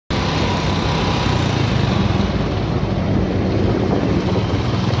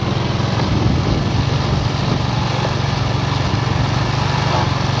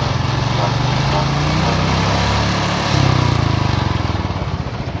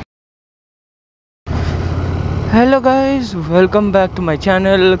Hello guys, welcome back to my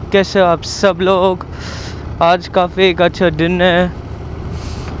channel. कैसे हो आप सब लोग? आज काफ़ी एक अच्छा दिन है,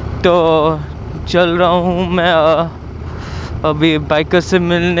 तो चल रहा हूँ मैं अभी बाइकर से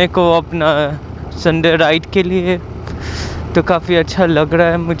मिलने को अपना संडे राइड के लिए। तो काफ़ी अच्छा लग रहा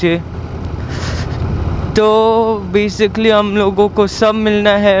है मुझे। तो बेसिकली हम लोगों को सब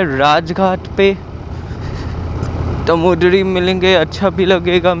मिलना है राजघाट पे, तो उधर ही मिलेंगे, अच्छा भी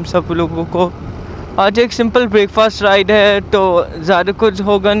लगेगा हम सब लोगों को। आज एक सिंपल ब्रेकफास्ट राइड है, तो ज़्यादा कुछ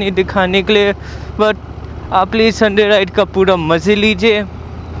होगा नहीं दिखाने के लिए, बट आप प्लीज़ संडे राइड का पूरा मज़े लीजिए।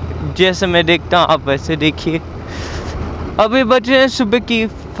 जैसे मैं देखता हूँ आप वैसे देखिए। अभी बज रहे हैं सुबह की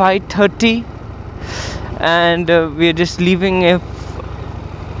 5:30 and we are just leaving.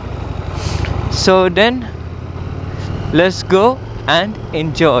 So then let's go and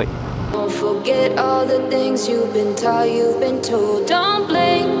enjoy. Don't forget all the things you've been taught, you've been told. Don't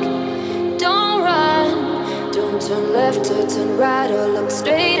blink, don't run, don't turn left or turn right or look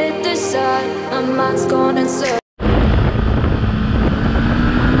straight at the sun. My mind's gone in circles.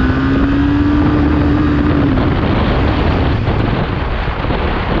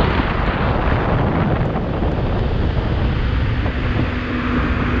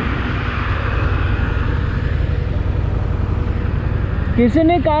 किसी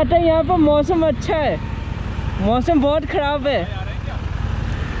ने कहा था यहाँ पर मौसम अच्छा है, मौसम बहुत ख़राब है।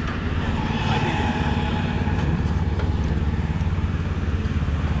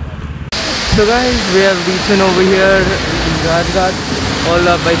 So guys, we are reaching over here in Rajghat. All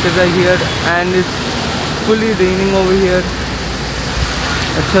our bikers are here and it's fully raining over here.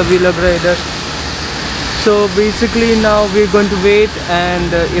 अच्छा भी लग रहा है इधर। So basically now we're going to wait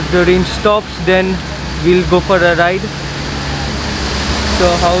and if the rain stops then we'll go for a ride. So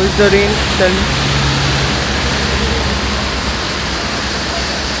how is the rain? Tell me.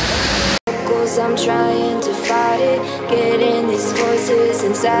 I'm trying to fight it, getting these voices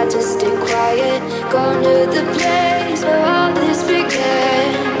inside to stay quiet. Gone to the place where all this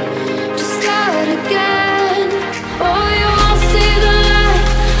began, to start again. Oh, you won't see the light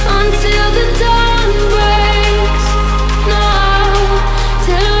until the dawn breaks. No,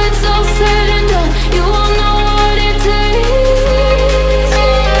 till it's all said and done, you won't know what it takes.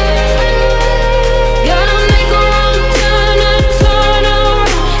 Gotta make a wrong turn and turn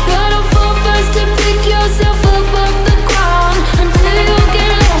around. Gotta fall fast to pick yourself up off the ground. Until you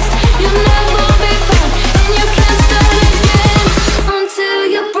get lost, you'll never be found, and you can't start again until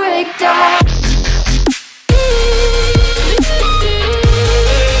you break down.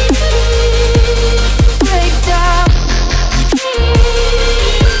 Break down.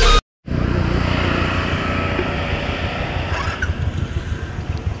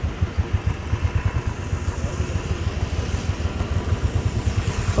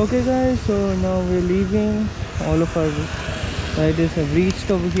 Okay guys, so now we're leaving. All of our riders have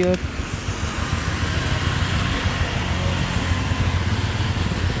reached over here.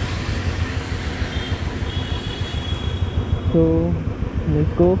 So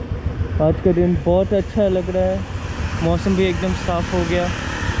let's go. आज का दिन बहुत अच्छा लग रहा है, मौसम भी एकदम साफ हो गया।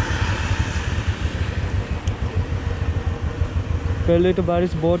 पहले तो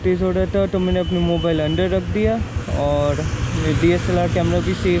बारिश बहुत तेज़ हो रहा था, तो मैंने अपना मोबाइल अंदर रख दिया और DSLR कैमरा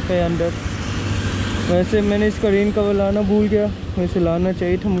भी सेफ है अंदर। वैसे मैंने इसका रेन कवर लाना भूल गया, वैसे लाना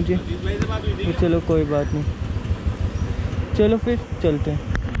चाहिए था मुझे, तो चलो कोई बात नहीं। चलो फिर चलते हैं।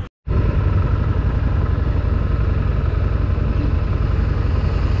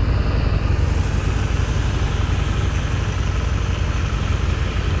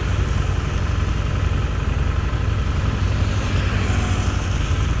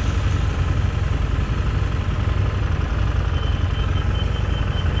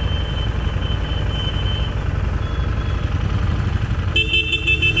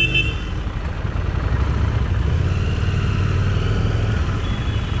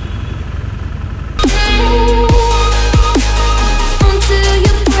 Until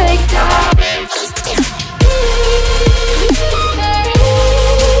you break down.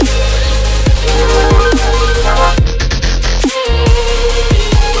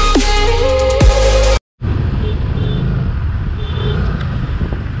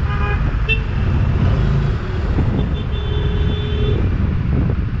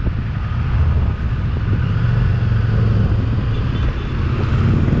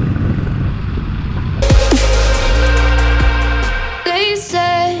 They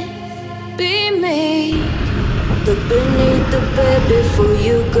said, be me. Look beneath the bed before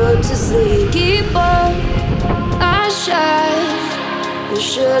you go to sleep. Keep on, I shine. You'll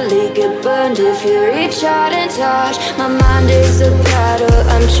surely get burned if you reach out and touch. My mind is a battle,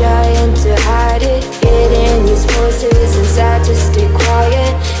 I'm trying to hide it. Getting these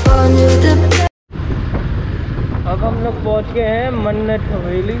पहुंच गए हैं मन्नत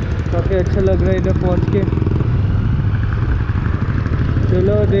हवेली। काफ़ी अच्छा लग रहा है इधर पहुंच के।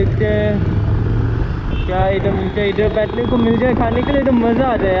 चलो देखते हैं क्या इधर मिलता है। इधर बैठने को मिल जाए खाने के लिए तो मज़ा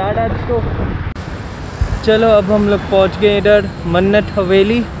आ जाए यार आज तो। चलो अब हम लोग पहुंच गए इधर मन्नत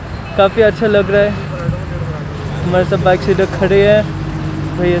हवेली। काफ़ी अच्छा लग रहा है। हमारे सब बाइक से इधर खड़े हैं,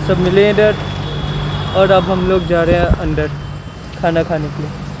 भैया सब मिले इधर, और अब हम लोग जा रहे हैं अंदर खाना खाने के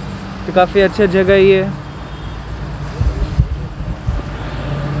लिए। तो काफ़ी अच्छा जगह ये है।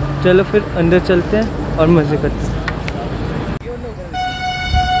 चलो फिर अंदर चलते हैं और मज़े करते हैं।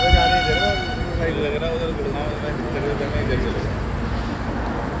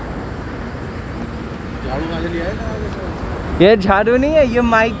 ये झाड़ू नहीं है, ये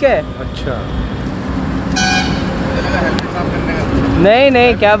माइक है। अच्छा, नहीं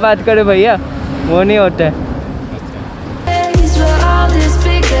नहीं, क्या बात करे भैया, वो नहीं होता है। Days where all this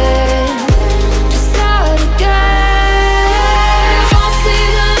began, to start again. I'll see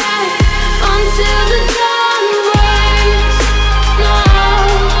the light until the dawn breaks. No,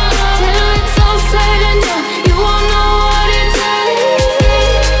 till it's all said and done, you won't know what it takes.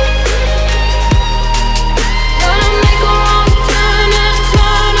 Gotta make a wrong turn and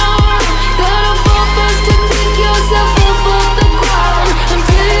turn around. Gotta fall first to pick yourself up off the ground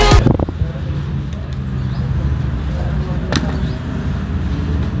until you.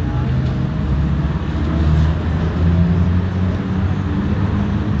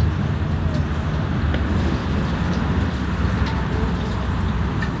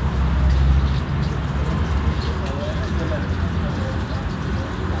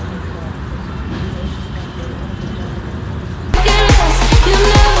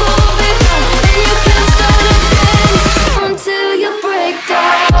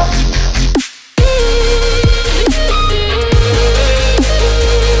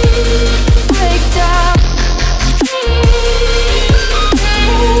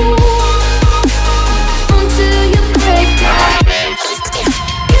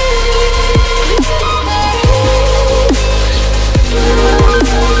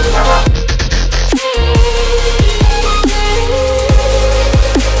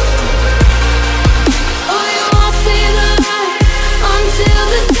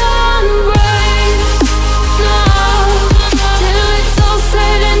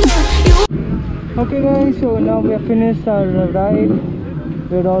 Okay guys, so now we have finished our ride.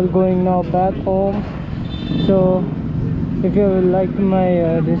 We're all going now back home. So if you liked my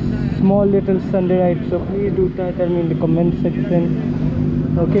this small little Sunday ride, so please do tell me in the comment section.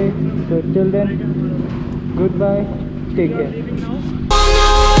 Okay, so till then, goodbye, take care.